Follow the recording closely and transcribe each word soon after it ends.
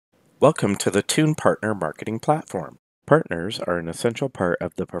Welcome to the Tune Partner Marketing Platform. Partners are an essential part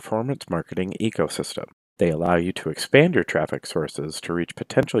of the performance marketing ecosystem. They allow you to expand your traffic sources to reach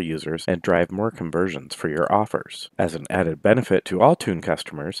potential users and drive more conversions for your offers. As an added benefit to all Tune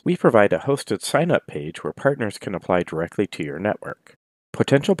customers, we provide a hosted sign-up page where partners can apply directly to your network.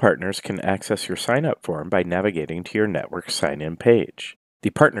 Potential partners can access your sign-up form by navigating to your network sign-in page. The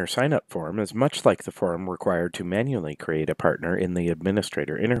partner sign-up form is much like the form required to manually create a partner in the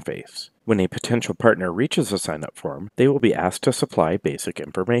administrator interface. When a potential partner reaches a sign-up form, they will be asked to supply basic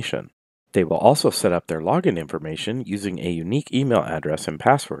information. They will also set up their login information using a unique email address and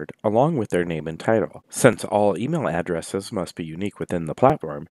password, along with their name and title. Since all email addresses must be unique within the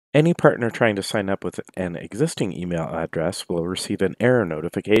platform, any partner trying to sign up with an existing email address will receive an error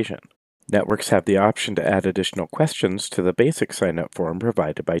notification. Networks have the option to add additional questions to the basic sign-up form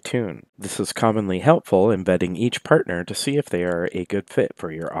provided by Tune. This is commonly helpful in vetting each partner to see if they are a good fit for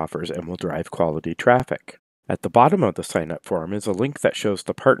your offers and will drive quality traffic. At the bottom of the sign-up form is a link that shows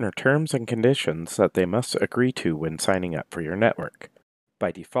the partner terms and conditions that they must agree to when signing up for your network.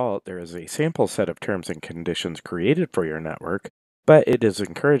 By default, there is a sample set of terms and conditions created for your network, but it is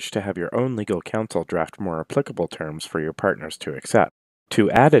encouraged to have your own legal counsel draft more applicable terms for your partners to accept. To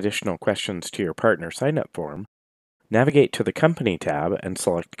add additional questions to your partner sign-up form, navigate to the Company tab and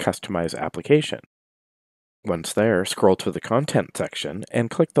select Customize Application. Once there, scroll to the Content section and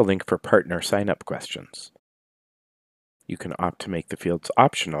click the link for Partner Sign-up Questions. You can opt to make the fields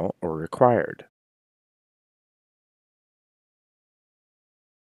optional or required.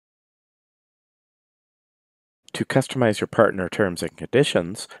 To customize your partner terms and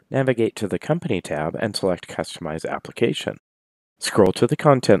conditions, navigate to the Company tab and select Customize Application. Scroll to the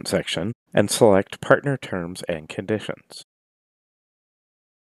Content section and select Partner Terms and Conditions.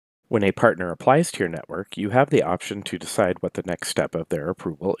 When a partner applies to your network, you have the option to decide what the next step of their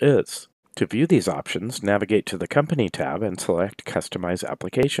approval is. To view these options, navigate to the Company tab and select Customize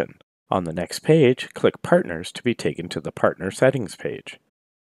Application. On the next page, click Partners to be taken to the Partner Settings page.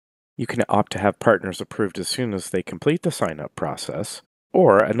 You can opt to have partners approved as soon as they complete the sign-up process,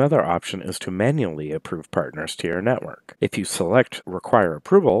 or another option is to manually approve partners to your network. If you select Require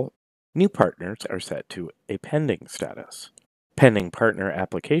Approval, new partners are set to a pending status. Pending partner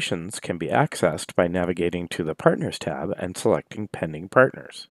applications can be accessed by navigating to the Partners tab and selecting Pending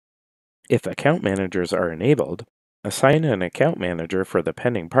Partners. If account managers are enabled, assign an account manager for the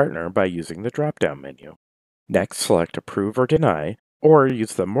pending partner by using the drop-down menu. Next, select Approve or Deny, or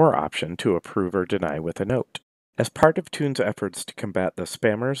use the More option to approve or deny with a note. As part of Tune's efforts to combat the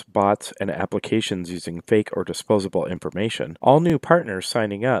spammers, bots, and applications using fake or disposable information, all new partners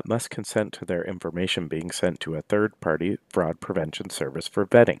signing up must consent to their information being sent to a third-party fraud prevention service for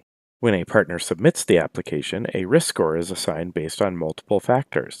vetting. When a partner submits the application, a risk score is assigned based on multiple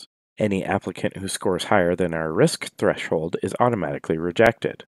factors. Any applicant who scores higher than our risk threshold is automatically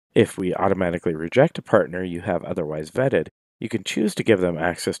rejected. If we automatically reject a partner you have otherwise vetted, you can choose to give them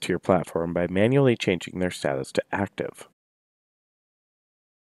access to your platform by manually changing their status to active.